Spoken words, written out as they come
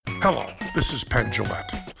Hello, this is Penn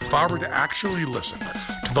Jillette. If I were to actually listen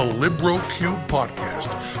to the LibroCube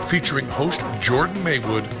podcast featuring host Jordan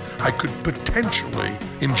Maywood, I could potentially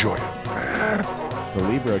enjoy it. The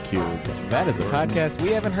LibroCube. That is a podcast we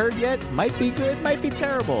haven't heard yet. Might be good, might be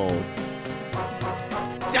terrible.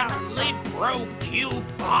 The LibroCube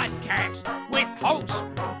podcast with host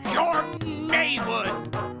Jordan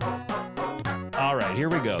Maywood. All right, here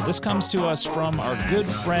we go. This comes to us from our good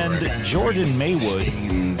friend Jordan Maywood.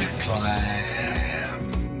 Steamed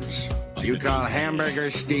clams. You call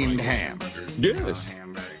hamburgers steamed ham? Yes.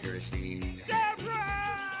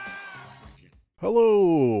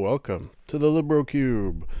 Hello, welcome to the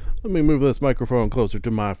LibroCube. Let me move this microphone closer to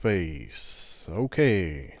my face.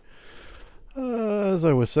 Okay. As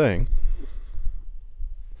I was saying,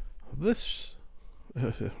 this...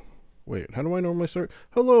 Wait, how do I normally start?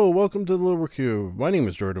 Hello, welcome to the LibroCube. My name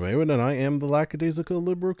is Jordan Maywood, and I am the lackadaisical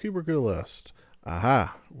LibroCuberculist.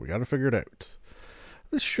 Aha, we gotta figure it out.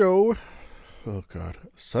 This show, oh god,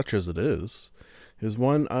 such as it is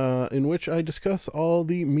one in which I discuss all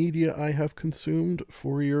the media I have consumed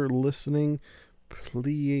for your listening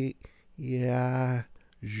pleasure.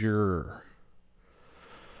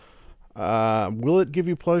 Will it give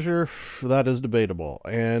you pleasure? That is debatable,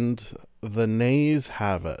 and the nays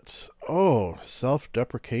have it. Oh,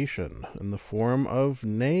 self-deprecation in the form of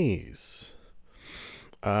nays.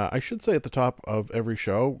 I should say at the top of every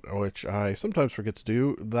show, which I sometimes forget to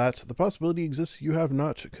do, that the possibility exists you have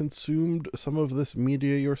not consumed some of this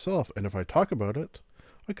media yourself, and if I talk about it,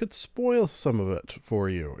 I could spoil some of it for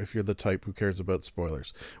you if you're the type who cares about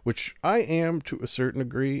spoilers, which I am to a certain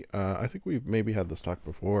degree. I think we've maybe had this talk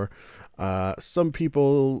before. Some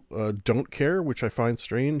people don't care, which I find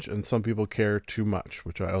strange, and some people care too much,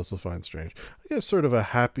 which I also find strange. I get sort of a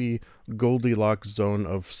happy Goldilocks zone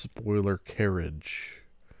of spoiler carriage.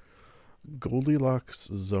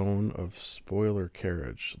 Goldilocks zone of spoiler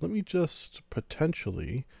carriage. Let me just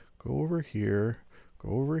potentially go over here,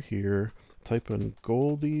 type in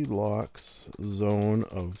Goldilocks zone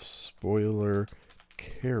of spoiler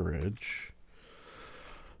carriage,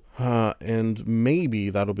 and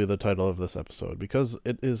maybe that'll be the title of this episode, because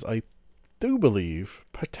it is, I do believe,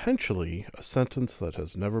 potentially a sentence that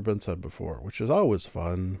has never been said before, which is always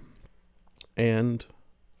fun and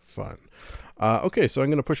fun. Okay, so I'm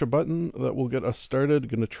going to push a button that will get us started.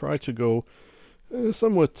 Going to try to go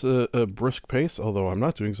somewhat a brisk pace, although I'm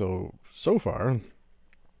not doing so far,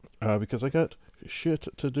 because I got shit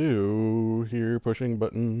to do here. Pushing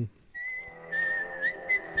button.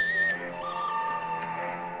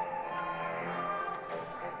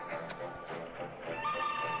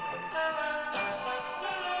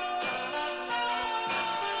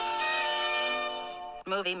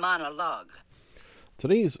 Movie monologue.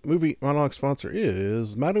 Today's movie monologue sponsor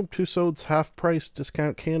is Madame Tussauds half-price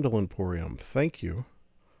discount candle emporium. Thank you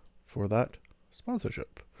for that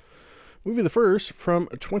sponsorship. Movie the first from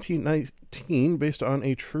 2019, based on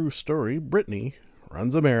a true story. Brittany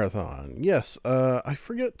runs a marathon. Yes, I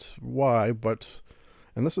forget why, but,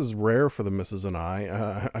 and this is rare for the missus and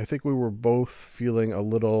I think we were both feeling a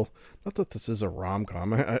little, not that this is a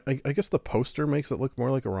rom-com, I guess the poster makes it look more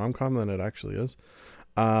like a rom-com than it actually is.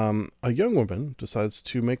 A young woman decides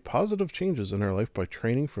to make positive changes in her life by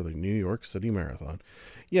training for the New York City Marathon.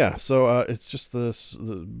 Yeah, so it's just this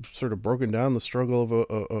sort of broken down the struggle of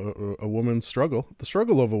a woman's struggle, the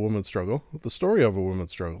struggle of a woman's struggle, the story of a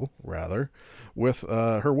woman's struggle, rather, with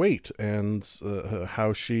her weight and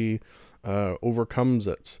how she overcomes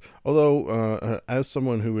it. Although, as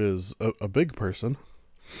someone who is a big person,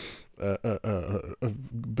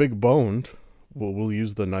 big boned, we'll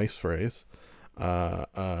use the nice phrase.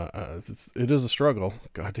 It is a struggle.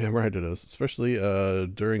 Goddamn right it is. Especially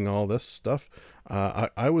during all this stuff.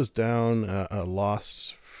 I was down,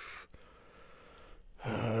 lost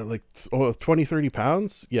like 20-30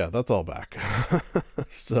 pounds. Yeah, that's all back.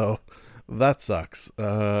 So that sucks.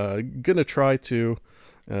 Gonna try to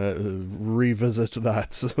revisit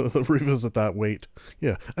that weight.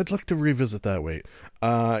 Yeah, I'd like to revisit that weight.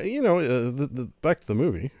 Back to the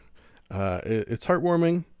movie. It's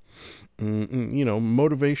heartwarming.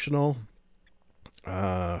 Motivational.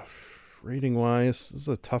 Rating wise, this is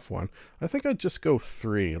a tough one. I think I'd just go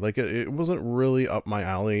 3. Like it wasn't really up my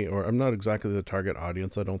alley, or I'm not exactly the target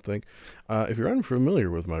audience, I don't think. If you're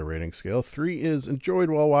unfamiliar with my rating scale, 3 is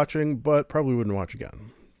enjoyed while watching, but probably wouldn't watch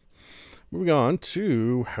again. Moving on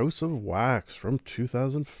to House of Wax from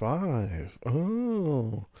 2005.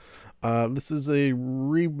 Oh, this is a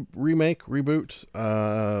reboot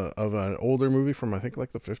of an older movie from, I think,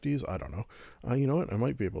 like the 50s. I don't know. You know what? I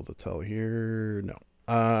might be able to tell here. No,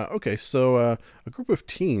 Okay, so a group of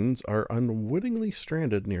teens are unwittingly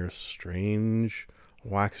stranded near a strange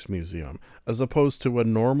wax museum, as opposed to a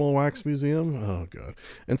normal wax museum. Oh, God.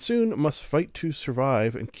 And soon must fight to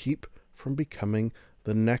survive and keep from becoming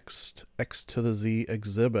the next X to the Z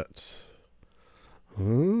exhibit.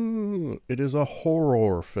 Ooh, it is a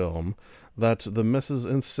horror film that the missus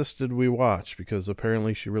insisted we watch because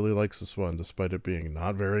apparently she really likes this one, despite it being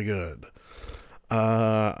not very good.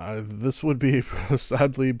 This would be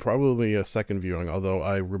sadly probably a second viewing, although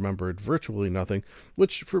I remembered virtually nothing,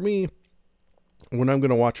 which for me, when I'm going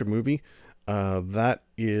to watch a movie, that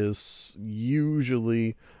is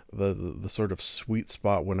usually the sort of sweet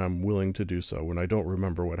spot when I'm willing to do so, when I don't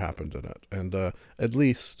remember what happened in it. And at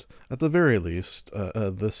the very least,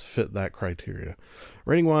 this fit that criteria.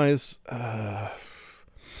 Rating wise,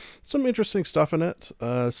 some interesting stuff in it.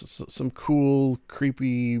 Some cool,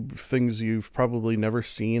 creepy things you've probably never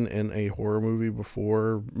seen in a horror movie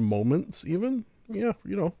before, moments even. Yeah,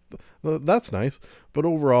 that's nice. But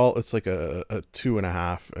overall, it's like a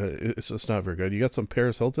 2.5. It's just not very good. You got some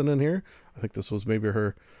Paris Hilton in here. I think this was maybe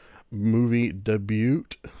her movie debut.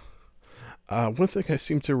 One thing I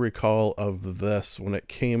seem to recall of this when it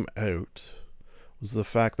came out was the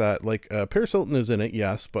fact that, like, Paris Hilton is in it,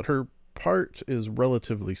 yes, but her part is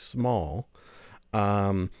relatively small.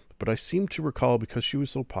 But I seem to recall, because she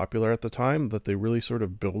was so popular at the time, that they really sort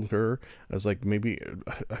of billed her as, like, maybe,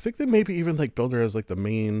 I think they maybe even, like, billed her as, like, the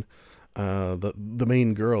main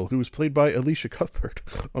girl, who was played by Alicia Cuthbert.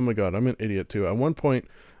 Oh my God, I'm an idiot too. At one point,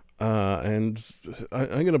 and I'm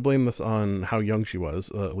going to blame this on how young she was,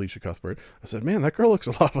 Alicia Cuthbert. I said, man, that girl looks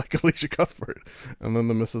a lot like Alicia Cuthbert. And then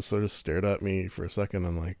the missus sort of stared at me for a second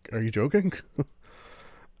and like, are you joking?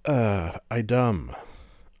 I dumb.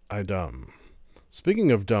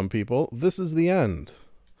 Speaking of dumb people, this is the end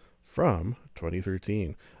from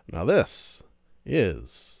 2013. Now this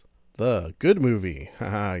is the good movie.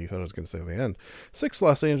 Haha, you thought I was going to say the end. 6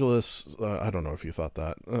 Los Angeles, I don't know if you thought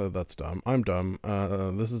that. That's dumb. I'm dumb.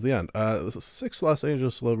 This is the end. 6 Los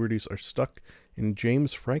Angeles celebrities are stuck in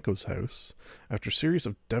James Franco's house after a series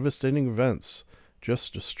of devastating events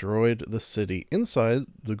just destroyed the city. Inside,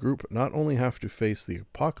 the group not only have to face the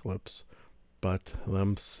apocalypse, but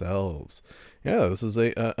themselves. Yeah, this is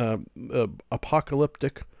a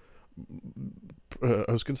apocalyptic. I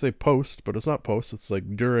was going to say post, but it's not post. It's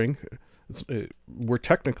like during. We're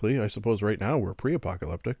technically, I suppose, right now we're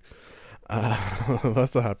pre-apocalyptic.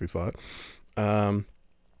 That's a happy thought. In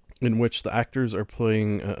which the actors are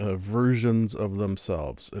playing versions of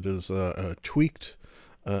themselves. It is tweaked,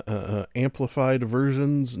 amplified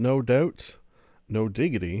versions, no doubt, no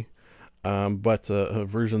diggity. But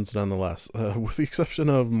versions nonetheless, with the exception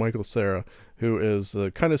of Michael Cera, who is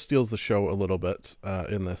kind of steals the show a little bit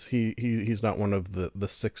in this. He's not one of the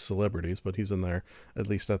 6 celebrities, but he's in there at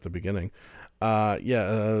least at the beginning.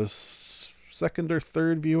 Second or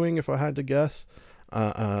third viewing, if I had to guess.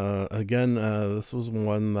 Again, this was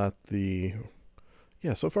one that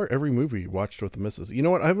so far every movie watched with the missus. You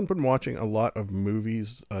know what? I haven't been watching a lot of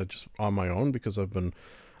movies just on my own because I've been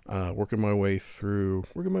working my way through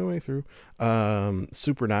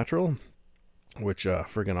Supernatural, which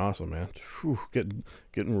friggin' awesome, man. Whew, getting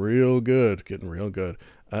real good.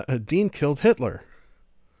 Dean killed Hitler.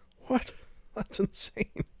 What? That's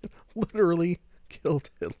insane. Literally killed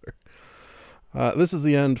Hitler. This is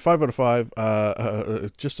the end. 5 out of 5.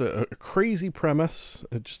 Just a crazy premise,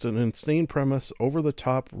 just an insane premise, over the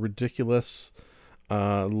top, ridiculous.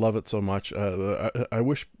 Love it so much. I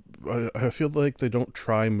wish. I feel like they don't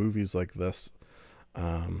try movies like this,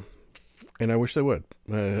 and I wish they would.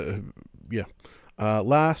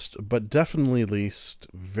 Last, but definitely least,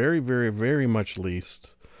 very, very, very much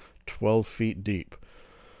least, 12 Feet Deep.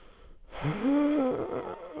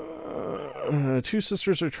 2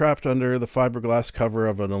 sisters are trapped under the fiberglass cover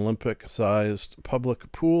of an Olympic-sized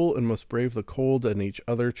public pool and must brave the cold and each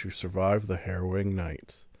other to survive the harrowing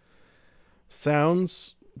night.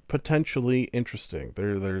 Sounds potentially interesting.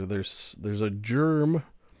 There's a germ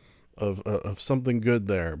of something good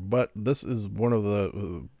there, but this is one of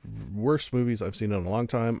the worst movies I've seen in a long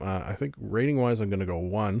time. I think rating wise I'm gonna go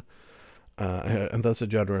 1, and that's a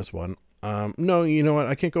generous one. No, you know what,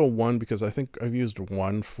 I can't go 1 because I think I've used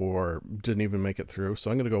 1 for didn't even make it through,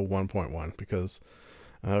 so I'm gonna go 1.1 because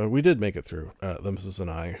we did make it through, the missus and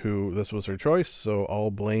I, who this was her choice, so all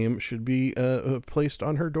blame should be placed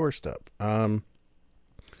on her doorstep.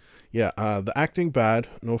 The acting bad,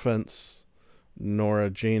 no offense, Nora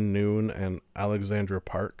Jane Noon and Alexandra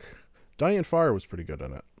Park. Diane Farr was pretty good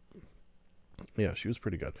in it. Yeah, she was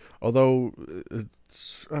pretty good. Although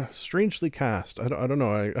it's strangely cast. I don't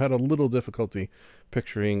know. I had a little difficulty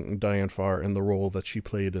picturing Diane Farr in the role that she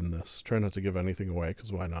played in this. Try not to give anything away,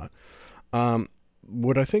 because why not?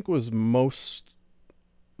 What I think was most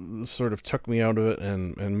sort of took me out of it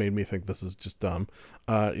and made me think this is just dumb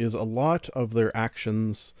is a lot of their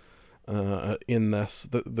actions in this.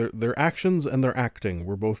 Their actions and their acting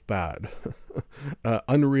were both bad.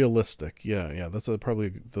 Unrealistic. Yeah, that's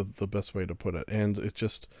probably the best way to put it. And it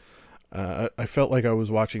just, I felt like I was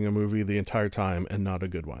watching a movie the entire time and not a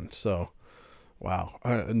good one. So, wow.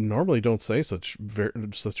 I normally don't say such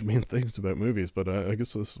mean things about movies, but I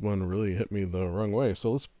guess this one really hit me the wrong way.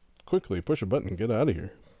 So let's quickly push a button and get out of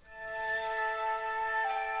here.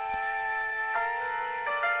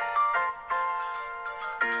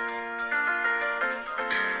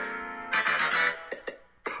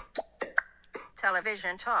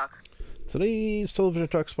 Television Talk. Today's Television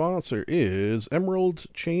Talk sponsor is Emerald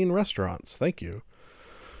Chain Restaurants. Thank you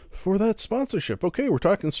for that sponsorship. Okay, we're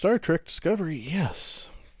talking Star Trek Discovery. Yes,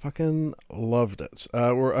 fucking loved it.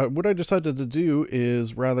 What I decided to do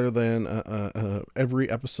is, rather than every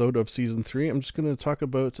episode of season 3, I'm just going to talk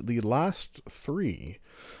about the last 3.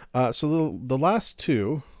 So the last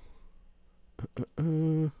 2...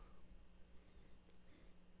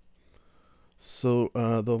 So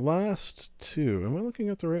the last 2, am I looking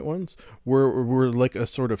at the right ones? Were like a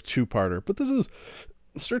sort of 2-parter, but this is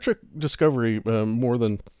Star Trek Discovery,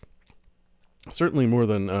 certainly more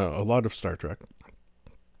than a lot of Star Trek,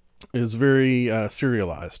 is very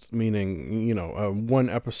serialized, meaning, one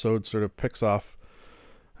episode sort of picks off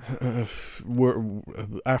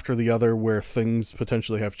after the other where things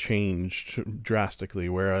potentially have changed drastically,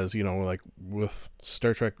 whereas, like with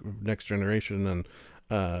Star Trek Next Generation and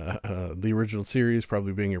the original series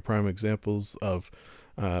probably being your prime examples of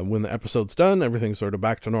when the episode's done, everything's sort of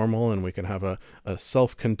back to normal and we can have a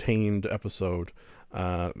self-contained episode.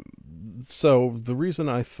 So the reason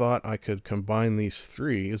I thought I could combine these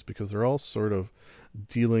 3 is because they're all sort of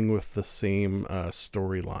dealing with the same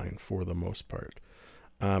storyline for the most part.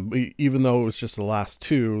 Even though it was just the last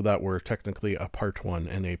 2 that were technically a part 1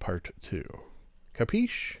 and a part 2.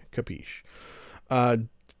 Capiche?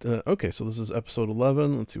 Okay, so this is episode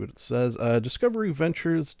 11. Let's see what it says. Discovery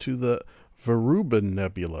ventures to the Verubin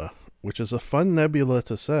Nebula, which is a fun nebula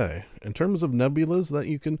to say. In terms of nebulas that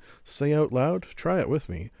you can say out loud, try it with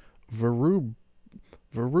me. Verubin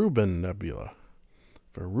Nebula.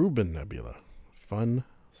 Verubin Nebula. Fun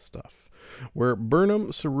stuff. Where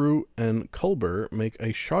Burnham, Saru, and Culber make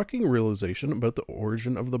a shocking realization about the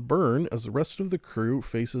origin of the burn as the rest of the crew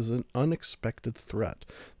faces an unexpected threat.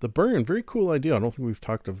 The burn, very cool idea. I don't think we've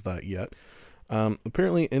talked of that yet.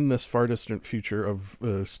 Apparently in this far distant future of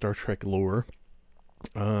Star Trek lore,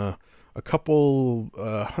 a couple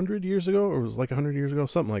 100 years ago, or it was like 100 years ago,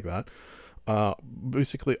 something like that,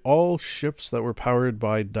 basically all ships that were powered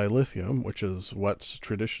by dilithium, which is what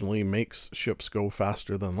traditionally makes ships go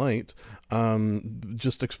faster than light,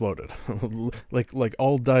 just exploded. like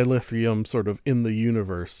all dilithium sort of in the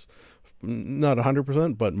universe, not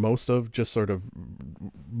 100%, but most of, just sort of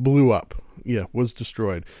blew up. Yeah, was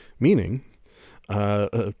destroyed. Meaning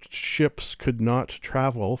ships could not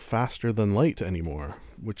travel faster than light anymore,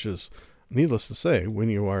 which is, needless to say, when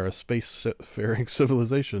you are a space-faring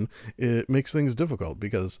civilization, it makes things difficult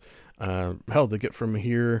because, hell, to get from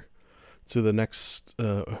here to the next,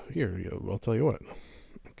 I'll tell you what.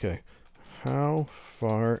 Okay, how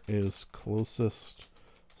far is closest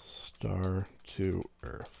star to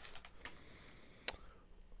Earth?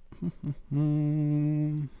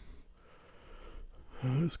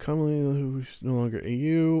 Is commonly no longer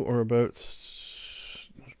AU or about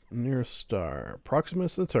nearest star.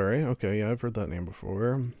 Proximus Centauri. Okay, yeah, I've heard that name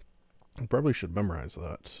before. I probably should memorize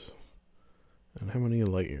that. And how many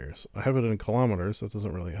light years? I have it in kilometers. That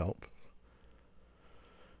doesn't really help.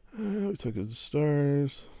 We took it to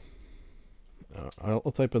stars. I'll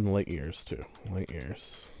type in light years too. Light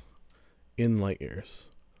years. In light years.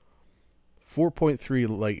 4.3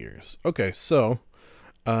 light years. Okay, so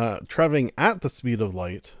traveling at the speed of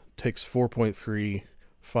light takes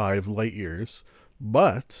 4.35 light years.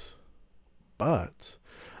 But,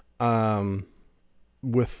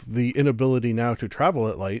 with the inability now to travel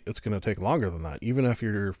at light, it's going to take longer than that. Even if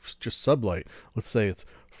you're just sublight, let's say it's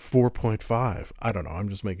 4.5. I don't know. I'm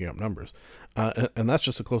just making up numbers. And that's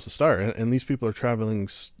just the closest star. And these people are traveling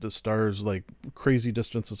the stars like crazy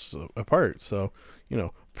distances apart. So,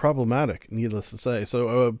 problematic, needless to say.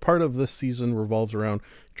 So part of this season revolves around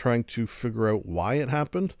trying to figure out why it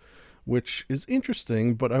happened, which is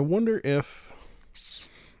interesting, but I wonder if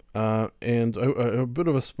And a bit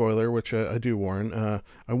of a spoiler, which I do warn.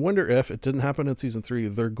 I wonder if it didn't happen in season 3,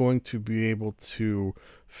 they're going to be able to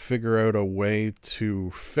figure out a way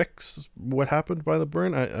to fix what happened by the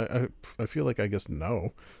burn. I feel like, I guess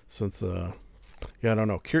no, since I don't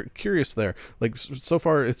know. Curious there. Like, so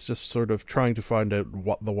far it's just sort of trying to find out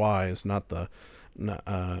what the whys, not the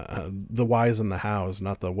whys and the hows,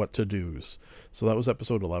 not the what to do's. So that was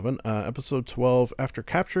episode 11. Episode 12, after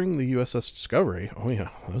capturing the USS Discovery. Oh yeah,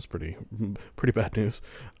 that was pretty bad news.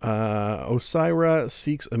 Osira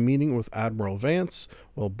seeks a meeting with Admiral Vance,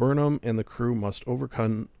 while Burnham and the crew must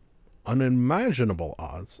overcome unimaginable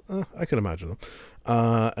odds. I can imagine them.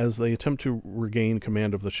 As they attempt to regain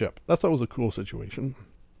command of the ship. That's always a cool situation.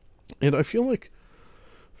 And I feel like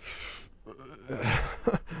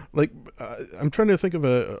I'm trying to think of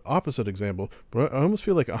a opposite example, but I almost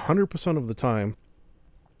feel like 100% of the time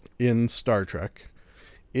in Star Trek,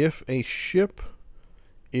 if a ship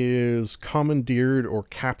is commandeered or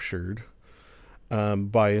captured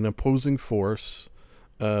by an opposing force,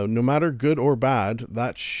 no matter good or bad,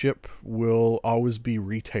 that ship will always be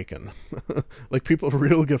retaken. Like, people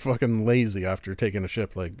really get fucking lazy after taking a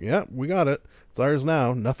ship. Like, yeah, we got it. It's ours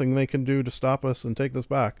now. Nothing they can do to stop us and take this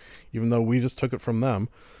back, even though we just took it from them.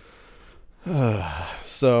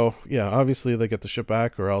 So, yeah, obviously they get the ship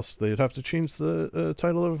back, or else they'd have to change the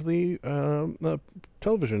title of the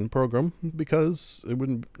television program, because it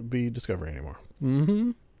wouldn't be Discovery anymore.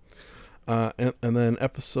 Mm-hmm. And then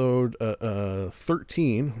episode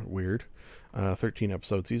 13, weird, 13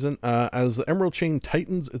 episode season, as the Emerald Chain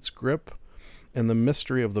tightens its grip and the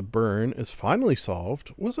mystery of the burn is finally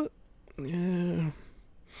solved. Was it? Yeah.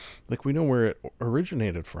 Like, we know where it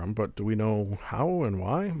originated from, but do we know how and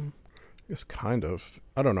why? I guess kind of.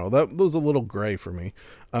 I don't know. That was a little gray for me.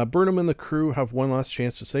 Burnham and the crew have one last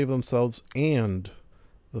chance to save themselves and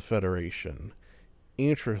the Federation.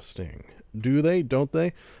 Interesting. Do they? Don't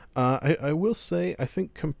they? I will say, I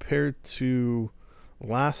think compared to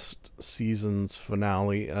last season's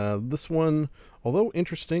finale, this one, although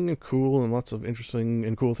interesting and cool and lots of interesting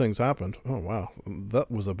and cool things happened. Oh, wow.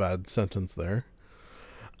 That was a bad sentence there.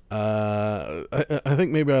 I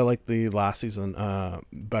think maybe I like the last season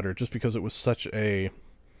better, just because it was such a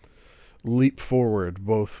leap forward,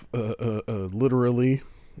 both literally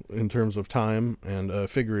in terms of time and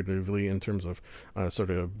figuratively in terms of sort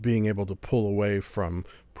of being able to pull away from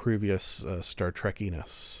previous Star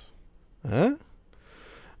Trekkiness. Huh?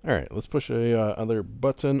 All right, let's push a other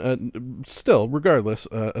button. Still, regardless,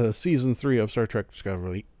 season 3 of Star Trek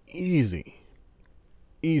Discovery, easy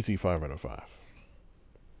 5 out of 5.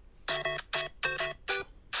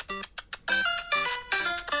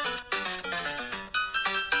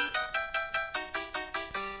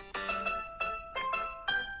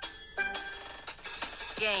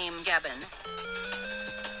 Game Gabbin.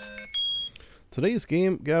 Today's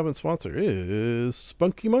Game Gabbin sponsor is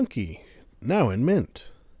Spunky Monkey, now in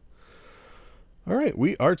mint. All right,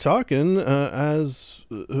 we are talking as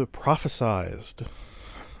prophesized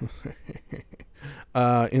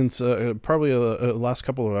in probably the last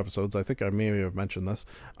couple of episodes. I think I may have mentioned this.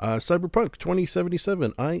 Cyberpunk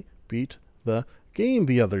 2077. I beat the game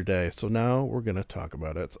the other day, so now we're going to talk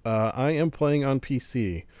about it. I am playing on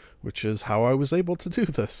PC, which is how I was able to do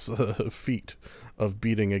this feat of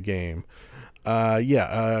beating a game.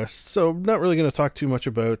 So not really going to talk too much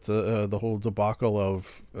about the whole debacle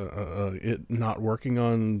of it not working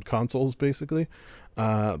on consoles, basically.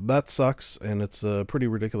 That sucks, and it's pretty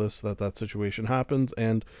ridiculous that situation happens,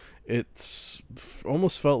 and it's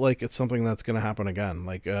almost felt like it's something that's going to happen again.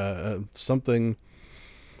 Like, something...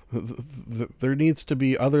 there needs to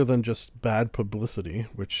be, other than just bad publicity,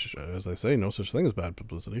 which, as I say, no such thing as bad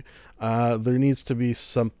publicity. There needs to be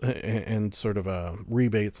some, and sort of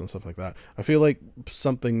rebates and stuff like that. I feel like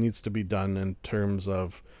something needs to be done in terms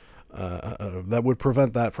of that would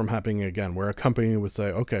prevent that from happening again, where a company would say,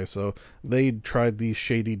 okay, so they tried these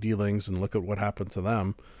shady dealings and look at what happened to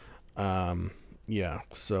them.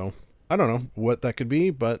 So I don't know what that could be,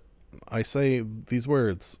 but I say these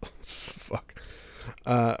words. Fuck.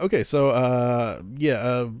 The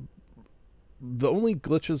only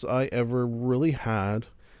glitches I ever really had,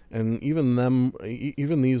 and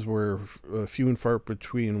even these were few and far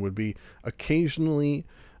between, would be occasionally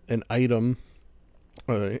an item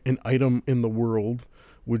in the world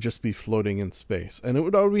would just be floating in space, and it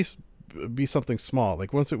would always be something small.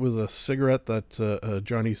 Like, once it was a cigarette that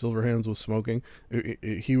Johnny Silverhands was smoking,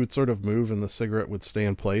 he would sort of move and the cigarette would stay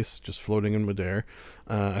in place, just floating in midair.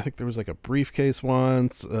 I think there was like a briefcase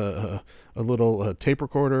once, a little tape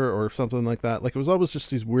recorder or something like that. Like, it was always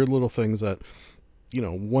just these weird little things that,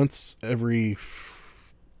 once every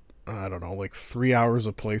I don't know, like 3 hours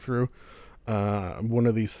of playthrough, one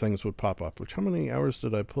of these things would pop up. Which, how many hours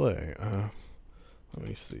did I play? Let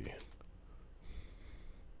me see.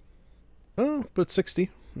 Oh, but 60,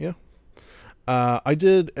 yeah. I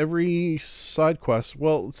did every side quest.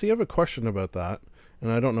 Well, see, I have a question about that,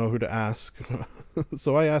 and I don't know who to ask,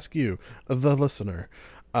 so I ask you, the listener.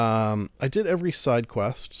 I did every side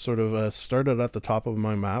quest, sort of started at the top of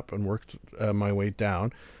my map and worked my way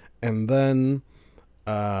down, and then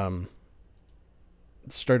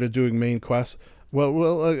started doing main quests.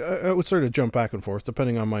 Well, I would sort of jump back and forth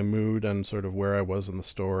depending on my mood and sort of where I was in the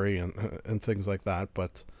story and things like that.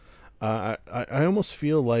 But I almost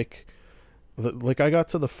feel like I got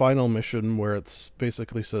to the final mission where it's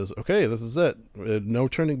basically says, okay, this is it. No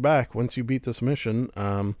turning back. Once you beat this mission,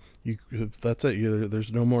 that's it.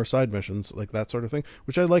 There's no more side missions, like that sort of thing,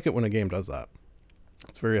 which I like it when a game does that.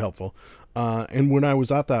 It's very helpful. And when I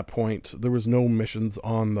was at that point, there was no missions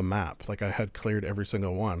on the map. Like, I had cleared every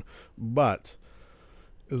single one. But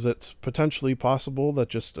is it potentially possible that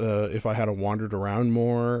just if I had wandered around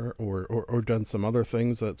more or done some other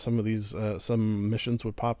things, that some of these some missions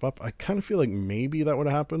would pop up? I kind of feel like maybe that would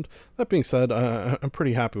have happened. That being said, I'm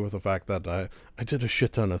pretty happy with the fact that I did a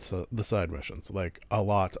shit ton of the side missions, like a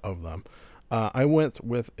lot of them. I went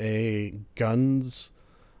with a guns...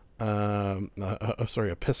 a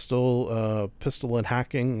pistol and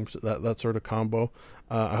hacking, that sort of combo.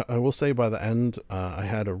 I will say by the end, I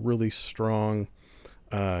had a really strong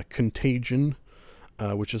contagion,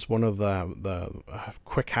 which is one of the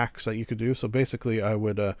quick hacks that you could do. So basically, I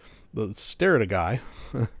would stare at a guy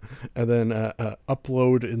and then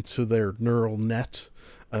upload into their neural net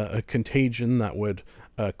a contagion that would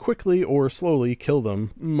quickly or slowly kill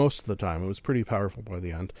them most of the time. It was pretty powerful by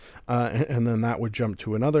the end. And then that would jump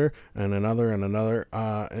to another and another and another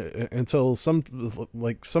until some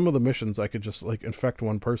of the missions I could just like infect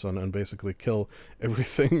one person and basically kill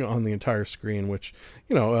everything on the entire screen, which,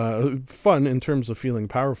 fun in terms of feeling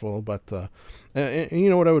powerful. But and you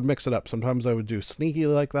know what, I would mix it up. Sometimes I would do sneaky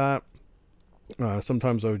like that.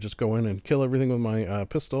 Sometimes I would just go in and kill everything with my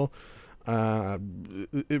pistol.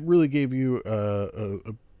 It really gave you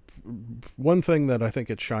one thing that I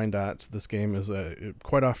think it shined at, this game, is it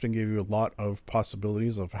quite often gave you a lot of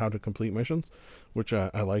possibilities of how to complete missions, which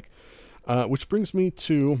I like. Which brings me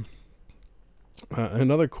to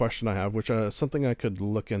another question I have, which something I could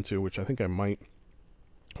look into, which I think I might,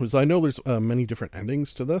 was I know there's many different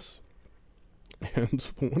endings to this. And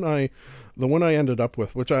the one I ended up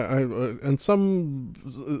with, which I in some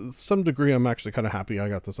degree, I'm actually kind of happy I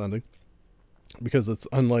got this ending, because it's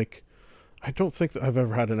unlike, I don't think that I've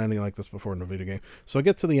ever had an ending like this before in a video game. So I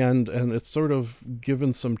get to the end, and it's sort of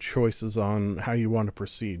given some choices on how you want to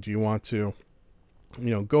proceed. Do you want to,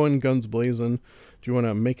 go in guns blazing? Do you want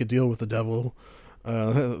to make a deal with the devil?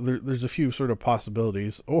 There's a few sort of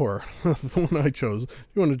possibilities. Or, the one I chose,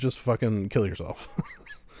 you want to just fucking kill yourself.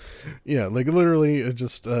 Yeah, like literally, it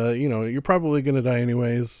just, you're probably going to die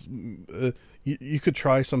anyways. You could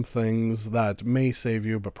try some things that may save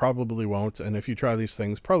you, but probably won't. And if you try these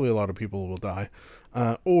things, probably a lot of people will die.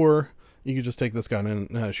 Or you could just take this gun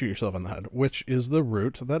and shoot yourself in the head, which is the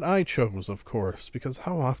route that I chose, of course. Because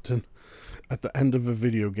how often at the end of a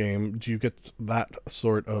video game do you get that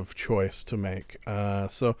sort of choice to make?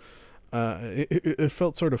 So it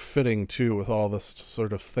felt sort of fitting, too, with all this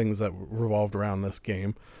sort of things that revolved around this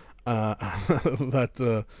game.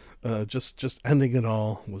 That just ending it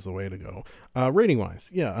all was the way to go. Rating wise,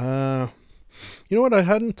 yeah. You know what? I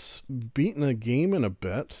hadn't beaten a game in a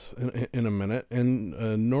bit, in a minute,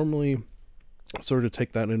 and normally sort of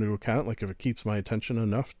take that into account. Like if it keeps my attention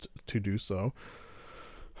enough to do so.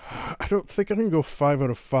 I don't think I can go 5 out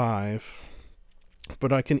of 5,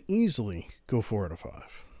 but I can easily go 4 out of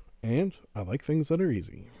 5, and I like things that are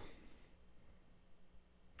easy.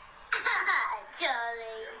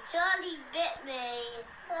 Charlie bit me.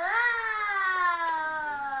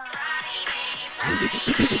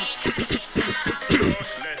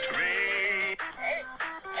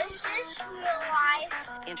 Is this real life?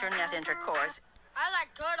 Internet intercourse. I like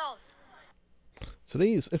turtles.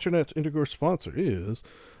 Today's Internet Intercourse sponsor is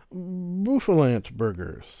Buffalant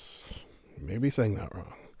Burgers. Maybe saying that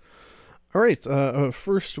wrong. All right,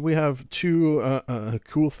 first we have two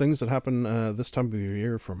cool things that happen this time of the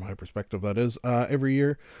year, from my perspective, that is. Every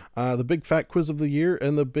year, the Big Fat Quiz of the Year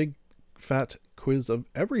and the Big Fat Quiz of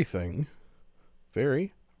Everything.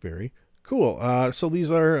 Very, very cool. So these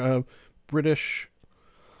are British,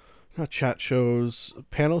 not chat shows,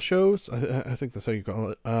 panel shows, I think that's how you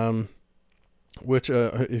call it. Which,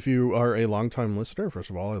 if you are a longtime listener, first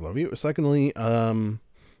of all, I love you. Secondly,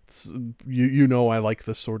 it's you know I like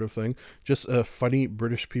this sort of thing. Just funny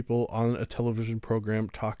British people on a television program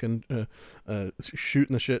talking,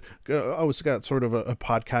 shooting the shit. Always got sort of a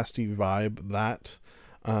podcasty vibe that.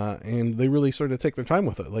 And they really sort of take their time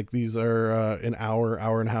with it. Like these are an hour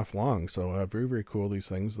and a half long. So very, very cool, these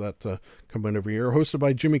things that come in every year. Hosted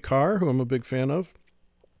by Jimmy Carr, who I'm a big fan of.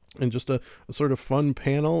 And just a sort of fun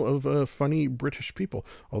panel of funny British people.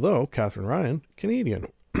 Although Catherine Ryan, Canadian,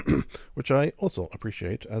 which I also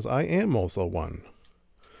appreciate, as I am also one.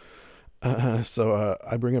 So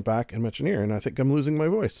I bring it back and mention here, and I think I'm losing my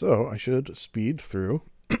voice. So I should speed through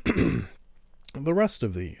the rest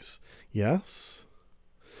of these. Yes.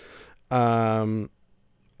 A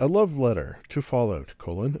love letter to Fallout,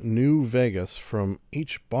 New Vegas from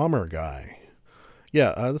hbomberguy.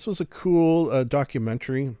 Yeah, this was a cool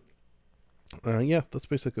documentary. Yeah, that's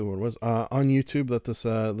basically what it was. On YouTube that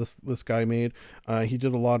this guy made. He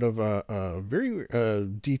did a lot of very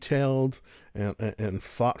detailed and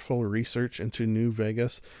thoughtful research into New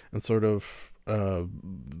Vegas and sort of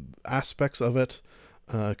aspects of it.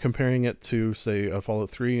 Comparing it to, say, Fallout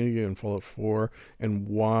 3 and Fallout 4, and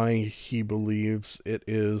why he believes it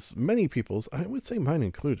is many people's, I would say mine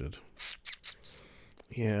included.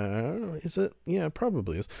 Yeah, is it? Yeah, it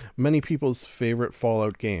probably is. Many people's favorite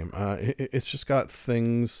Fallout game. It's just got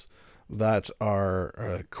things that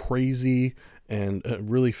are crazy and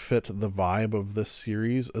really fit the vibe of this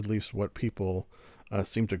series, at least what people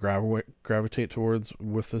seem to gravitate towards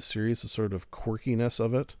with this series, the sort of quirkiness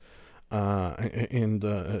of it.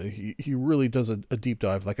 He really does a deep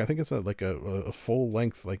dive. Like, I think it's like a full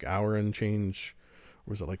length, like hour and change,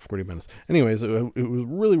 or was it like 40 minutes? Anyways, it was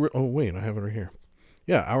really, oh wait, I have it right here.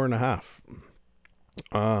 Yeah, hour and a half.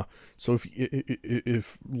 So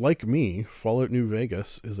if like me, Fallout New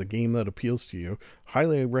Vegas is a game that appeals to you,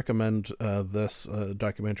 highly recommend this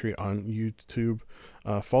documentary on YouTube.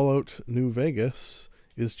 Fallout New Vegas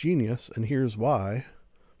is genius, and here's why.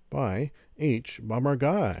 By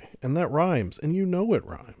hbomberguy, and that rhymes, and you know it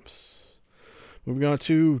rhymes. Moving on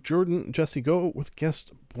to Jesso Go with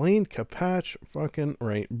guest Blaine Capatch. Fucking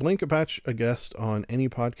right, Blaine Capatch, a guest on any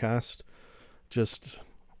podcast, just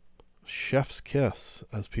chef's kiss,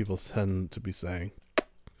 as people tend to be saying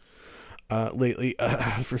lately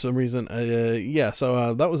for some reason.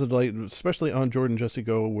 So that was a delight, especially on Jesso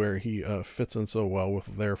Go, where he fits in so well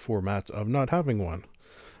with their format of not having one.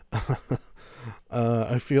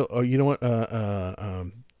 I feel, you know what,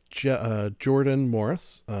 Jordan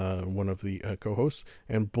Morris, one of the co-hosts,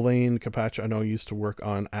 and Blaine Capatch, I know, used to work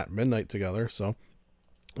on At Midnight together, so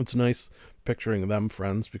it's nice picturing them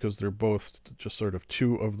friends, because they're both just sort of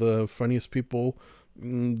two of the funniest people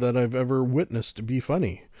that I've ever witnessed to be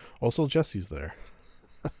funny. Also, Jesse's there.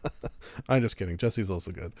 I'm just kidding. Jesse's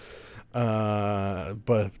also good.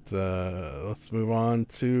 But let's move on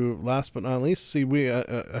to last but not least. See,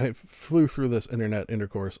 I flew through this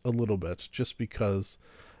intercourse a little bit just because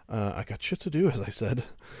I got shit to do, as I said,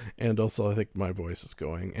 and also I think my voice is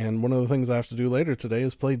going. And one of the things I have to do later today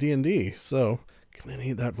is play D&D, so gonna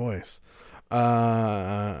need that voice.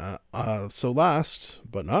 So last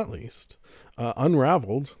but not least,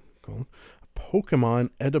 Unraveled,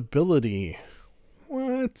 Pokemon Edibility.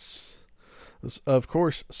 What? This, of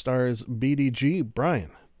course, stars BDG,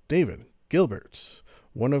 Brian, David, Gilbert.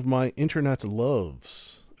 One of my internet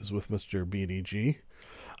loves is with Mr. BDG.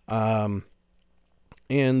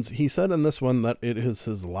 And he said in this one that it is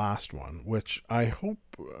his last one, which I hope...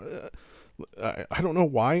 I don't know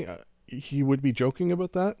why he would be joking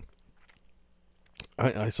about that.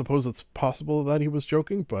 I suppose it's possible that he was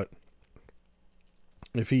joking, but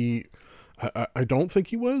if he... I don't think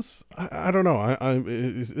he was. I don't know.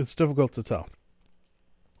 It's difficult to tell.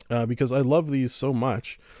 Because I love these so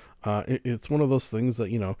much. It's one of those things that,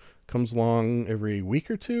 you know, comes along every week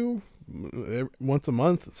or two, once a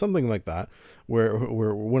month, something like that, where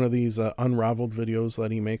one of these Unraveled videos that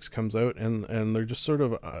he makes comes out, and they're just sort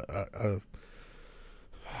of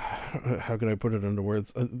how can I put it into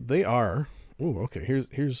words? They are... Ooh, okay.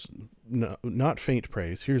 Here's not faint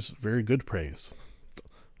praise. Here's very good praise.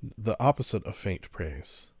 The opposite of faint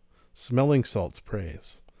praise. Smelling salts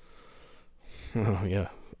praise. Oh, yeah.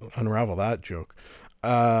 Unravel that joke.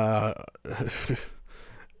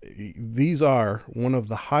 These are one of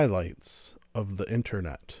the highlights of the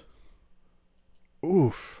internet.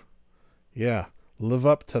 Oof. Yeah. Live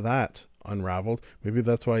up to that, Unraveled. Maybe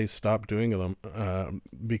that's why he stopped doing them,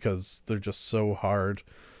 because they're just so hard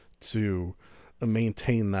to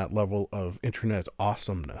maintain that level of internet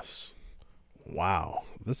awesomeness. Wow,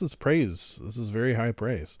 this is praise. This is very high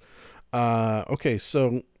praise. Okay,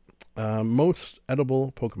 so most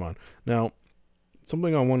edible Pokemon. Now,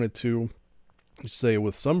 something I wanted to say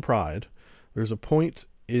with some pride, there's a point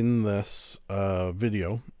in this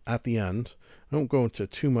video at the end, I don't go into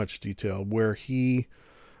too much detail, where he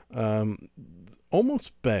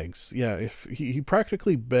almost begs, if he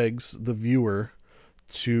practically begs the viewer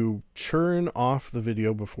to turn off the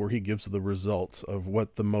video before he gives the result of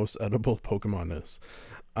what the most edible Pokemon is.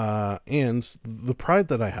 And the pride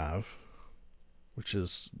that I have, which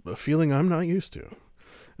is a feeling I'm not used to,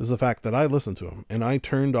 is the fact that I listened to him and I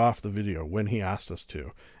turned off the video when he asked us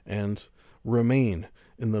to, and remain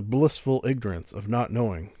in the blissful ignorance of not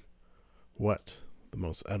knowing what the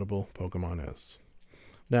most edible Pokemon is.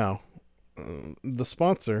 Now, the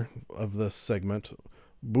sponsor of this segment,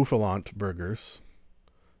 Buffalont Burgers,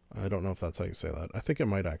 I don't know if that's how you say that. I think it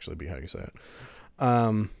might actually be how you say it.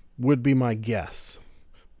 Would be my guess.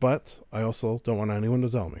 But I also don't want anyone to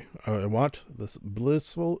tell me. I want this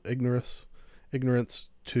blissful ignorance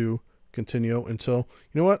to continue until,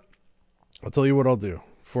 you know what? I'll tell you what I'll do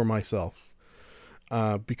for myself.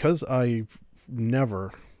 Because I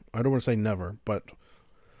don't want to say never, but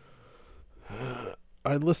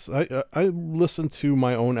I listen to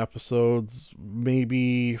my own episodes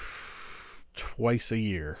maybe twice a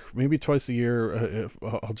year.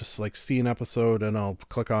 I'll just like see an episode and I'll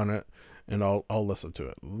click on it and I'll listen to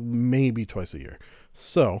it. Maybe twice a year.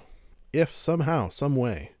 So if somehow, some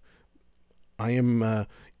way, I am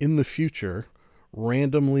in the future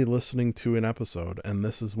randomly listening to an episode, and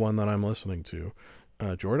this is one that I'm listening to,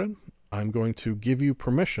 Jordan, I'm going to give you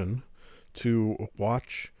permission to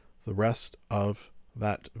watch the rest of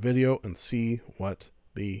that video and see what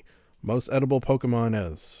the most edible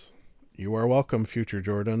Pokemon is. You are welcome, future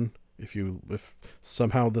Jordan. If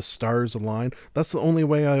somehow the stars align, that's the only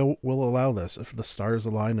way I will allow this. If the stars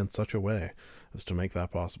align in such a way as to make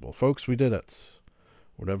that possible. Folks, we did it.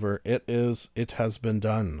 Whatever it is, it has been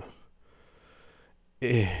done.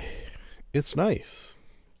 It's nice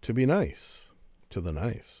to be nice to the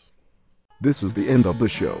nice. This is the end of the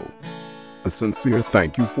show. A sincere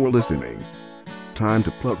thank you for listening. Time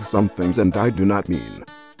to plug some things, and I do not mean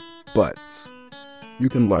butts. You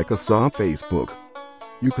can like us on Facebook.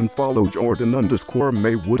 You can follow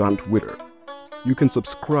Jordan_Maywood on Twitter. You can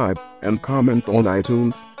subscribe and comment on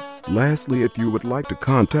iTunes. Lastly, if you would like to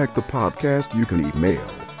contact the podcast, you can email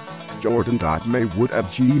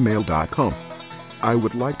jordan.maywood@gmail.com. I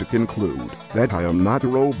would like to conclude that I am not a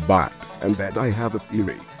robot and that I have a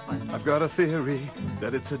theory. I've got a theory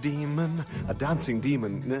that it's a demon, a dancing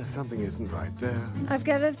demon. Nah, something isn't right there. I've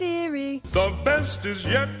got a theory. The best is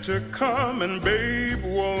yet to come, and babe,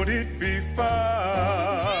 won't it be fine?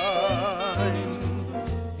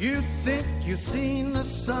 You think you've seen the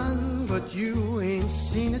sun, but you ain't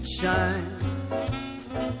seen it shine.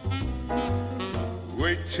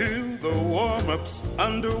 Wait till the warm-up's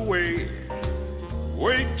underway.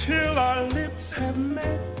 Wait till our lips have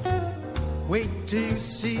met. Wait till you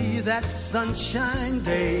see that sunshine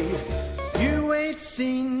day. You ain't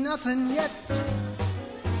seen nothing yet.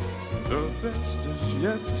 The best is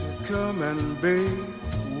yet to come, and babe,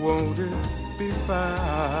 won't it be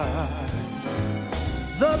fine?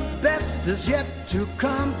 The best is yet to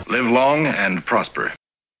come. Live long and prosper.